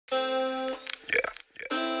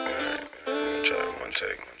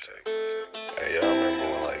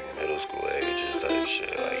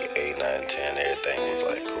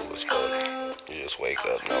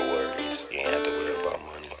wake up, no worries. You ain't have to worry about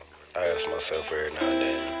money. I ask myself every now and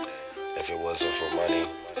then, if it wasn't for money,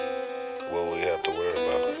 what would we have to worry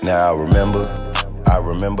about? Now I remember, I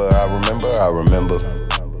remember, I remember, I remember,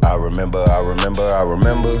 I remember, I remember, I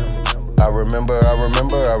remember, I remember, I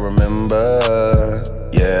remember, I remember,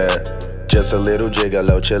 yeah. Just a little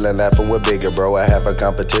gigolo, chillin', laughing with bigger bro. I have a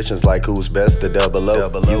competitions like who's best to double O.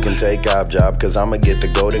 You can take op job, cause I'ma get the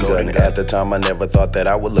golden gun. At the time I never thought that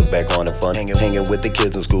I would look back on it fun. Hanging with the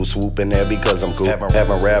kids in school, swooping there because I'm cool.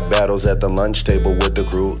 Having rap battles at the lunch table with the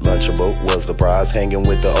crew. Lunchable was the prize, hanging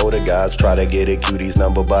with the older guys. Try to get a cutie's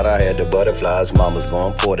number, but I had the butterflies. Mama's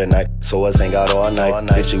going for the night, so us hang out all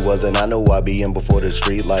night. If she wasn't, I know I'd be in before the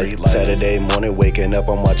street light. Saturday morning, waking up,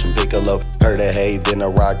 I'm watching Piccolo. Heard a hey, then a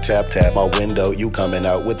rock tap my window. You coming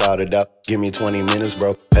out without a doubt. Give me 20 minutes,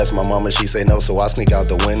 bro. Ask my mama, she say no, so I sneak out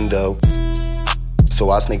the window. So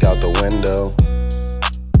I sneak out the window.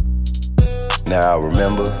 Now I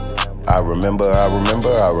remember, I remember, I remember,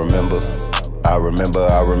 I remember, I remember,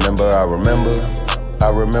 I remember, I remember,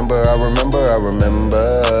 I remember, I remember, I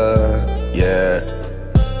remember, yeah.